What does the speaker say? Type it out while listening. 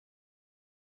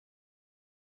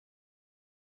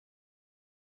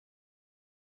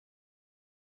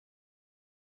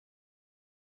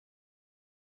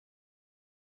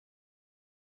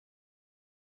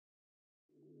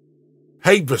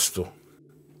Hey Bristol,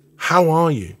 how are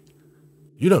you?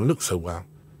 You don't look so well.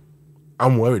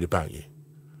 I'm worried about you.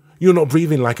 You're not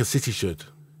breathing like a city should.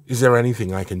 Is there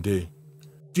anything I can do?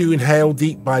 Do you inhale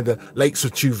deep by the lakes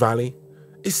of Chew Valley?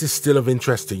 Is this still of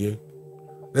interest to you?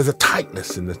 There's a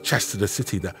tightness in the chest of the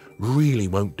city that really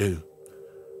won't do.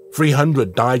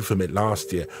 300 died from it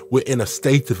last year. We're in a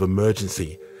state of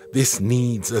emergency. This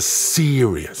needs a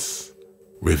serious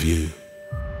review.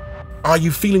 Are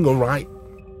you feeling all right?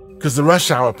 Because the rush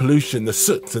hour pollution, the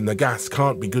soot and the gas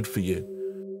can't be good for you.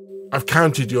 I've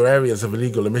counted your areas of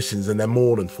illegal emissions and they're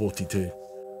more than 42.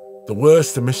 The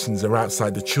worst emissions are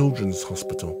outside the children's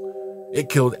hospital. It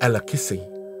killed Ella Kissy.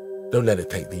 Don't let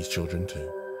it take these children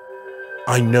too.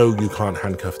 I know you can't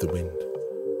handcuff the wind.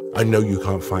 I know you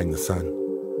can't find the sun.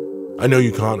 I know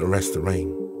you can't arrest the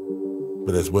rain.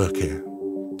 But there's work here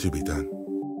to be done.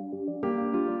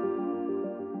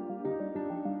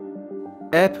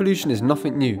 Air pollution is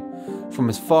nothing new. From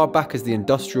as far back as the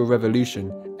Industrial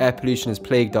Revolution, air pollution has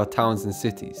plagued our towns and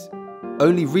cities.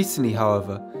 Only recently,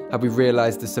 however, have we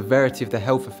realised the severity of the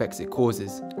health effects it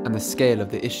causes and the scale of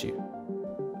the issue.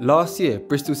 Last year,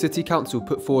 Bristol City Council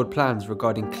put forward plans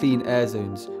regarding clean air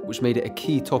zones, which made it a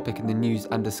key topic in the news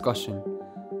and discussion.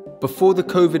 Before the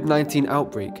COVID-19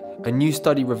 outbreak, a new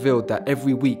study revealed that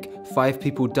every week, 5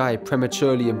 people die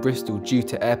prematurely in Bristol due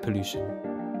to air pollution.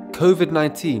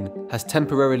 COVID-19 has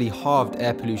temporarily halved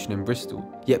air pollution in Bristol,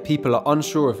 yet people are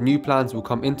unsure if new plans will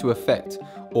come into effect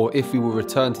or if we will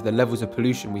return to the levels of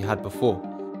pollution we had before.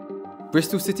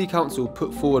 Bristol City Council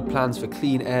put forward plans for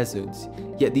clean air zones,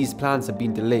 yet these plans have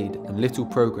been delayed and little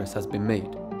progress has been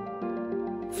made.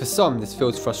 For some, this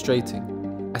feels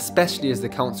frustrating, especially as the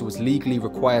council was legally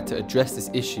required to address this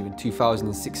issue in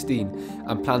 2016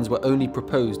 and plans were only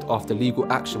proposed after legal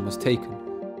action was taken.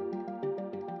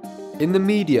 In the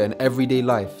media and everyday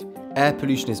life, air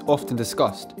pollution is often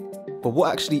discussed, but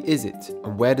what actually is it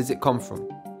and where does it come from?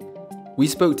 We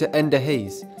spoke to Enda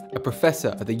Hayes, a professor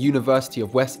at the University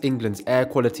of West England's Air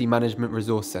Quality Management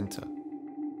Resource Centre.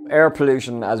 Air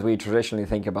pollution, as we traditionally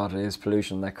think about it, is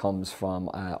pollution that comes from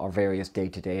our various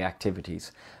day-to-day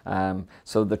activities.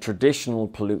 So the traditional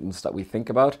pollutants that we think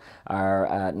about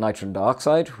are nitrogen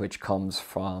dioxide, which comes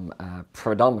from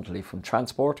predominantly from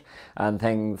transport, and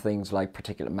things like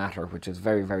particulate matter, which is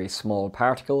very, very small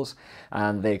particles,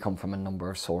 and they come from a number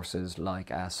of sources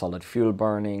like solid fuel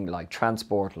burning, like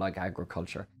transport, like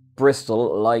agriculture.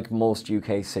 Bristol, like most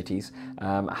UK cities,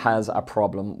 has a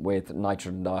problem with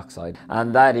nitrogen dioxide,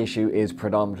 and that issue is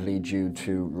predominantly due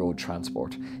to road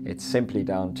transport. It's simply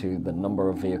down to the number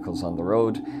of vehicles on the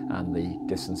road and the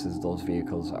distances those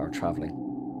vehicles are travelling.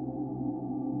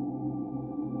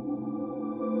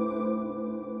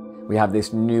 We have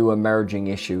this new emerging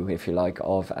issue, if you like,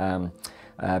 of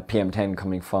PM10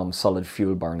 coming from solid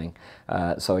fuel burning.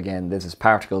 So again, this is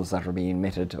particles that are being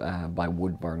emitted by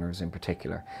wood burners in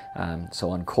particular.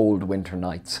 So on cold winter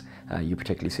nights, you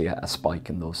particularly see a spike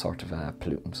in those sort of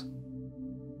pollutants.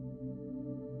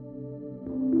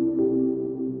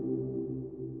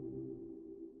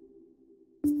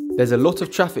 There's a lot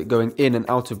of traffic going in and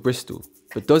out of Bristol,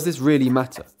 but does this really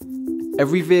matter?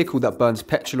 Every vehicle that burns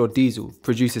petrol or diesel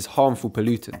produces harmful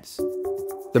pollutants.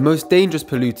 The most dangerous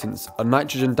pollutants are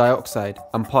nitrogen dioxide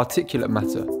and particulate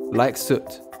matter, like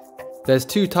soot. There's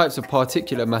 2 types of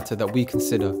particulate matter that we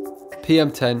consider,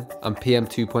 PM10 and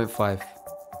PM2.5.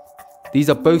 These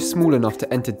are both small enough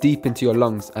to enter deep into your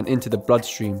lungs and into the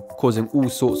bloodstream, causing all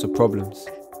sorts of problems.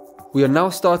 We are now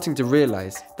starting to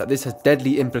realise that this has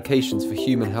deadly implications for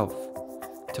human health.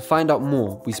 To find out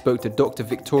more, we spoke to Dr.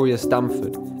 Victoria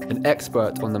Stamford, an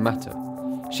expert on the matter.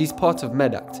 She's part of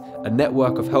MedAct, a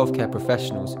network of healthcare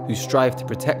professionals who strive to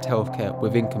protect healthcare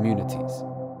within communities.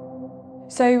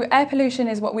 So air pollution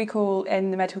is what we call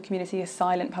in the medical community a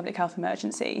silent public health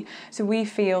emergency. So we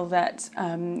feel that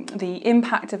the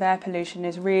impact of air pollution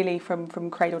is really from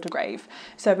cradle to grave.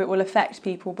 So it will affect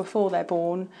people before they're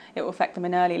born, it will affect them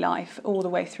in early life, all the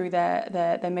way through their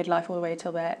midlife, all the way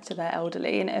till they're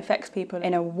elderly, and it affects people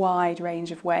in a wide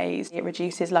range of ways. It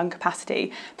reduces lung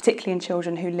capacity, particularly in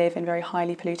children who live in very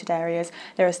highly polluted areas.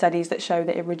 There are studies that show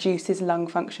that it reduces lung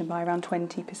function by around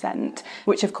 20%,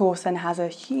 which of course then has a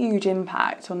huge impact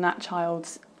on that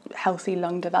child's healthy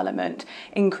lung development,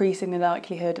 increasing the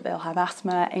likelihood that they'll have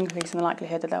asthma, increasing the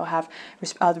likelihood that they'll have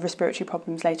other respiratory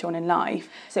problems later on in life.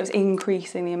 So it's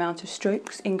increasing the amount of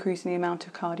strokes, increasing the amount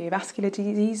of cardiovascular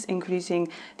disease, increasing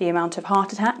the amount of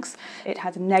heart attacks. It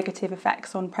has negative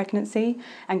effects on pregnancy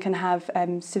and can have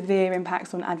severe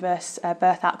impacts on adverse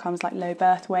birth outcomes like low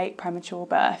birth weight, premature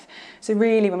birth. So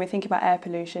really, when we think about air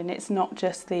pollution, it's not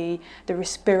just the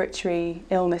respiratory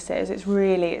illnesses,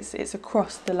 it's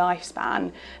across the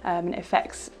lifespan. and it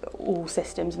affects all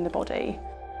systems in the body.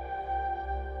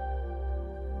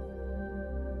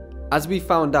 As we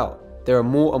found out, there are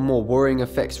more and more worrying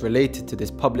effects related to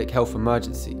this public health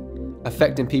emergency,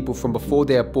 affecting people from before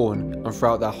they are born and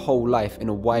throughout their whole life in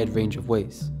a wide range of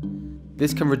ways.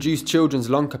 This can reduce children's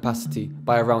lung capacity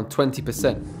by around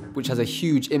 20%, which has a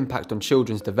huge impact on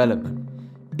children's development.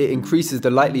 It increases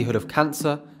the likelihood of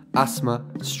cancer, asthma,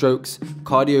 strokes,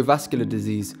 cardiovascular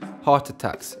disease, heart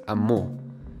attacks, and more.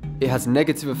 It has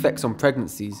negative effects on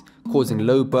pregnancies, causing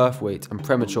low birth weight and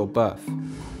premature birth.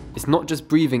 It's not just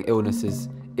breathing illnesses,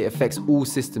 it affects all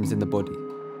systems in the body.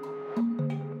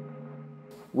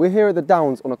 We're here at the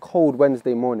Downs on a cold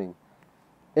Wednesday morning.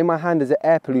 In my hand is an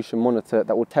air pollution monitor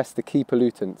that will test the key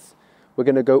pollutants. We're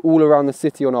going to go all around the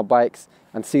city on our bikes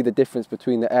and see the difference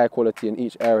between the air quality in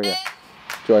each area.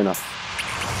 Join us.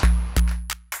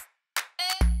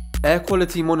 Air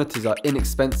quality monitors are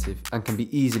inexpensive and can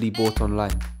be easily bought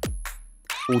online.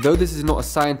 Although this is not a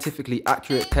scientifically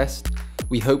accurate test,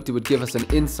 we hoped it would give us an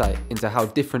insight into how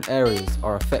different areas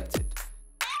are affected.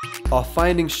 Our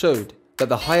findings showed that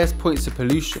the highest points of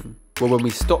pollution were when we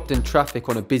stopped in traffic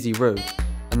on a busy road,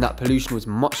 and that pollution was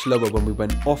much lower when we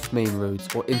went off main roads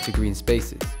or into green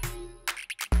spaces.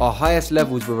 Our highest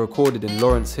levels were recorded in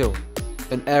Lawrence Hill,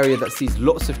 an area that sees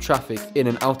lots of traffic in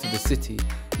and out of the city,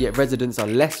 yet residents are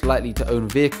less likely to own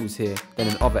vehicles here than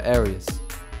in other areas.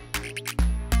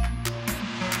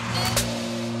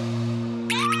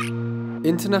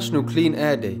 International Clean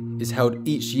Air Day is held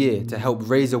each year to help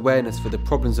raise awareness for the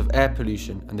problems of air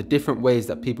pollution and the different ways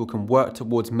that people can work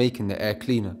towards making the air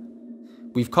cleaner.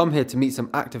 We've come here to meet some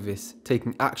activists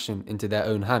taking action into their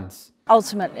own hands.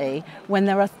 Ultimately, when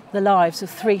there are the lives of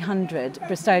 300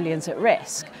 Bristolians at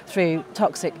risk through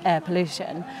toxic air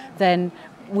pollution, then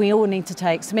we all need to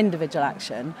take some individual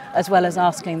action, as well as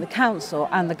asking the council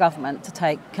and the government to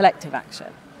take collective action.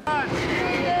 When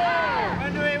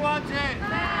do we want it?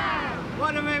 Now!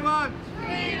 What do we want?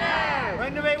 Cleaner!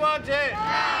 When do we want it?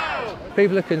 Now!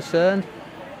 People are concerned,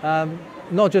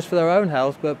 not just for their own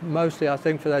health, but mostly I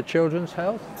think for their children's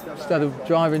health. Instead of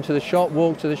driving to the shop,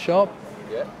 walk to the shop.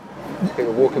 Yeah. Get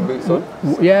your walking boots on.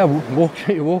 Yeah,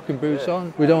 get your walking boots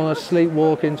on. We don't want to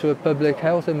sleepwalk into a public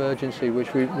health emergency,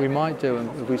 which we might do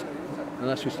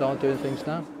unless we start doing things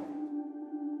now.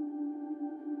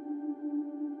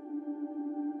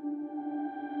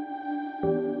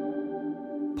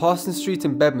 Parsons Street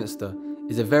in Bedminster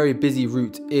is a very busy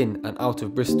route in and out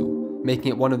of Bristol, making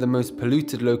it one of the most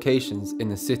polluted locations in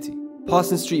the city.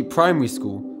 Parsons Street Primary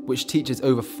School, which teaches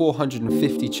over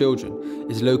 450 children,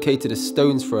 is located a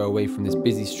stone's throw away from this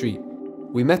busy street.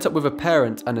 We met up with a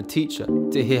parent and a teacher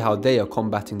to hear how they are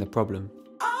combating the problem.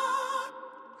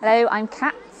 Hello, I'm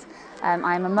Kat.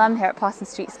 I'm a mum here at Parsons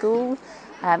Street School,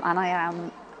 and I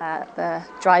am the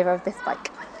driver of this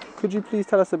bike. Could you please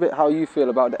tell us a bit how you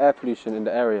feel about the air pollution in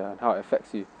the area and how it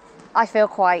affects you? I feel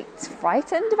quite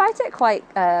frightened about it, quite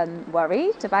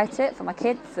worried about it for my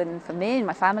kids and for me and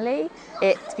my family.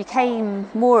 It became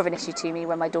more of an issue to me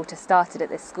when my daughter started at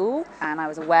this school and I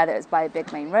was aware that it was by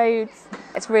big main roads.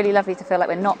 It's really lovely to feel like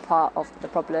we're not part of the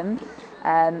problem,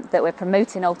 that we're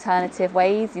promoting alternative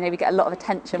ways. You know, we get a lot of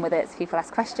attention with it, so people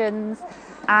ask questions,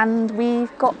 and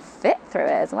we've got fit through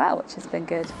it as well, which has been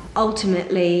good.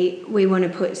 Ultimately, we want to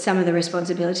put some of the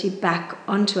responsibility back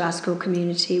onto our school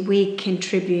community. We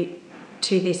contribute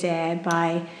to this air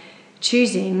by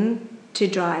choosing to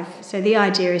drive. So the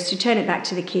idea is to turn it back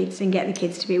to the kids and get the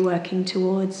kids to be working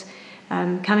towards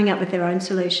coming up with their own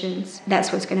solutions.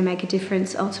 That's what's going to make a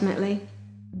difference ultimately.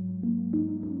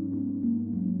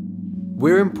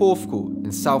 We're in Porthcawl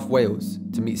in South Wales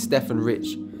to meet Steph and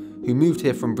Rich, who moved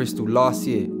here from Bristol last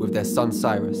year with their son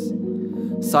Cyrus.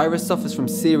 Cyrus suffers from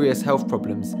serious health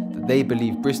problems that they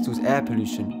believe Bristol's air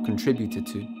pollution contributed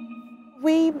to.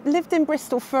 We lived in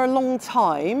Bristol for a long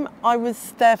time. I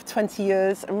was there for 20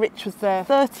 years and Rich was there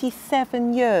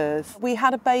 37 years. We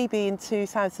had a baby in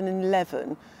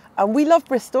 2011 and we love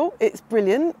Bristol, it's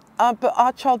brilliant, but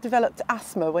our child developed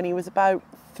asthma when he was about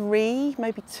 3,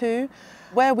 maybe 2.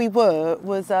 Where we were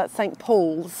was at St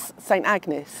Paul's, St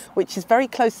Agnes, which is very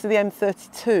close to the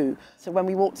M32. So when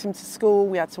we walked him to school,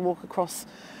 we had to walk across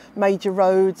major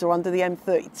roads or under the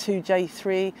M32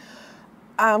 J3.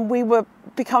 And we were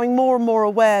becoming more and more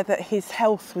aware that his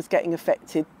health was getting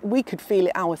affected. We could feel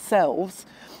it ourselves.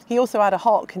 He also had a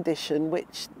heart condition,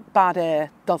 which bad air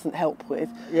doesn't help with.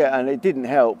 Yeah, and it didn't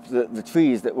help that the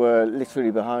trees that were literally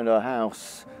behind our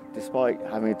house, despite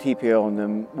having a TPO on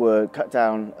them, were cut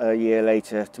down a year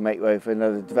later to make way for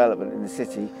another development in the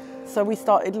city. So we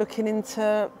started looking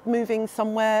into moving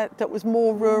somewhere that was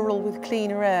more rural with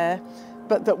cleaner air,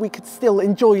 but that we could still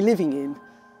enjoy living in.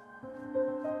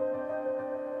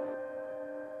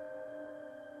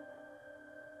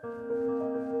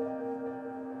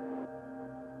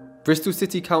 Bristol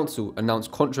City Council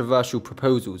announced controversial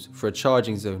proposals for a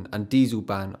charging zone and diesel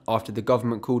ban after the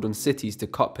government called on cities to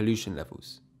cut pollution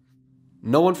levels.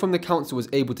 No one from the council was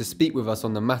able to speak with us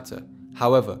on the matter.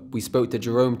 However, we spoke to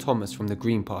Jerome Thomas from the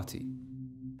Green Party.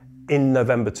 In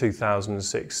November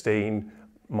 2016,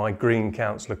 my Green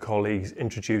councillor colleagues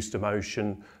introduced a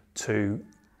motion to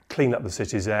clean up the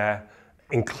city's air,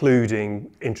 including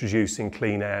introducing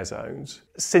clean air zones.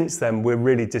 Since then, we're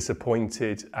really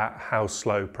disappointed at how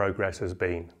slow progress has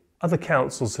been. Other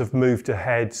councils have moved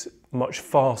ahead much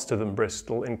faster than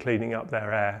Bristol in cleaning up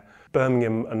their air.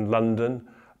 Birmingham and London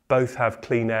both have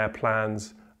clean air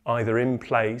plans either in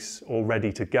place or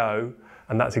ready to go,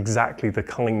 and that's exactly the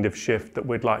kind of shift that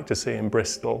we'd like to see in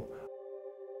Bristol.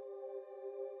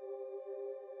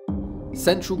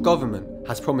 Central government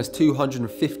has promised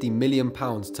 £250 million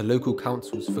to local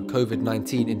councils for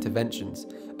COVID-19 interventions,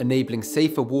 enabling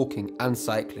safer walking and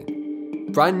cycling.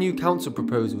 Brand new council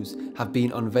proposals have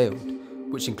been unveiled,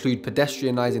 which include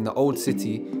pedestrianising the old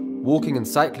city, walking and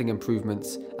cycling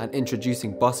improvements, and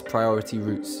introducing bus priority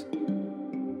routes.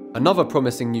 Another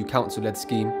promising new council-led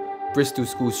scheme, Bristol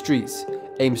School Streets,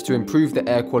 aims to improve the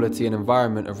air quality and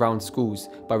environment around schools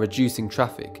by reducing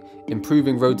traffic,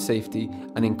 improving road safety,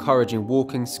 and encouraging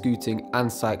walking, scooting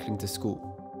and cycling to school.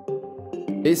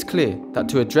 It's clear that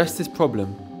to address this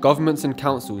problem, governments and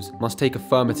councils must take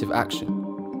affirmative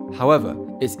action. However,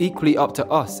 it's equally up to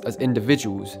us as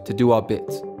individuals to do our bit.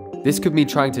 This could mean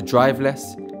trying to drive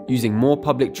less, using more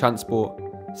public transport,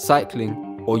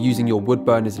 cycling, or using your wood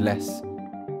burners less.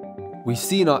 We've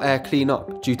seen our air clean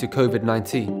up due to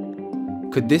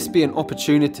COVID-19. Could this be an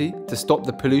opportunity to stop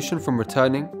the pollution from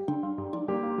returning?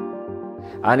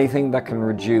 Anything that can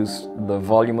reduce the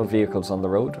volume of vehicles on the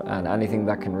road and anything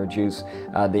that can reduce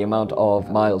the amount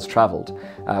of miles travelled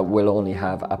will only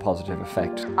have a positive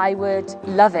effect. I would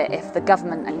love it if the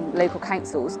government and local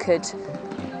councils could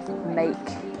make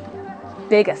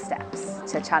bigger steps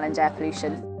to challenge air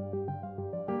pollution.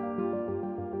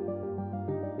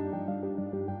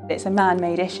 It's a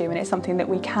man-made issue and it's something that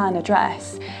we can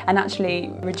address, and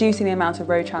actually reducing the amount of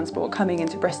road transport coming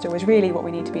into Bristol is really what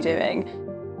we need to be doing.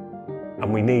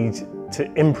 And we need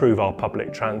to improve our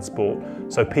public transport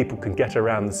so people can get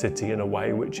around the city in a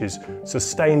way which is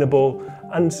sustainable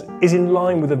and is in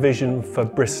line with a vision for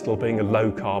Bristol being a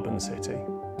low-carbon city.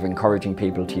 Encouraging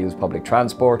people to use public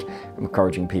transport,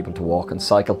 encouraging people to walk and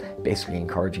cycle, basically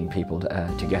encouraging people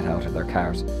to get out of their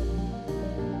cars.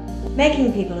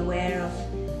 Making people aware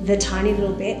of the tiny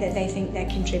little bit that they think they're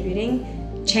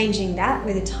contributing, changing that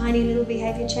with a tiny little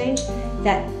behaviour change,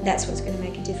 that's what's going to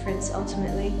make a difference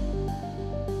ultimately.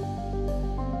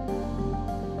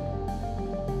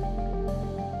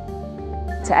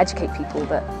 To educate people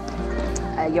that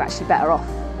you're actually better off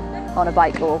on a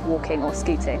bike or walking or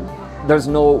scooting. There's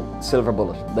no silver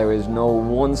bullet. There is no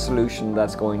one solution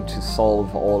that's going to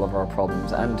solve all of our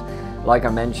problems. And like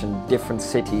I mentioned, different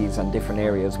cities and different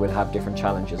areas will have different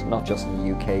challenges, not just in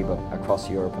the UK, but across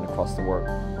Europe and across the world.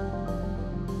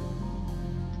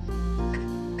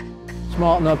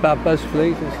 Smarten up our bus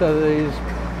fleet instead of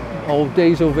these old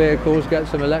diesel vehicles, get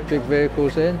some electric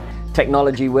vehicles in.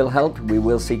 Technology will help. We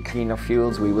will see cleaner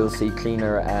fuels, we will see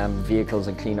cleaner vehicles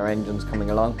and cleaner engines coming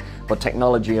along, but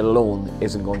technology alone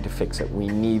isn't going to fix it. We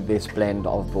need this blend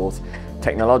of both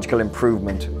technological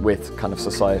improvement with kind of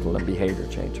societal and behaviour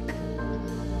change.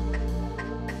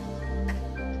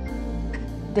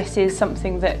 This is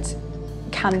something that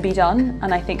can be done,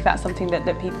 and I think that's something that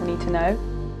people need to know.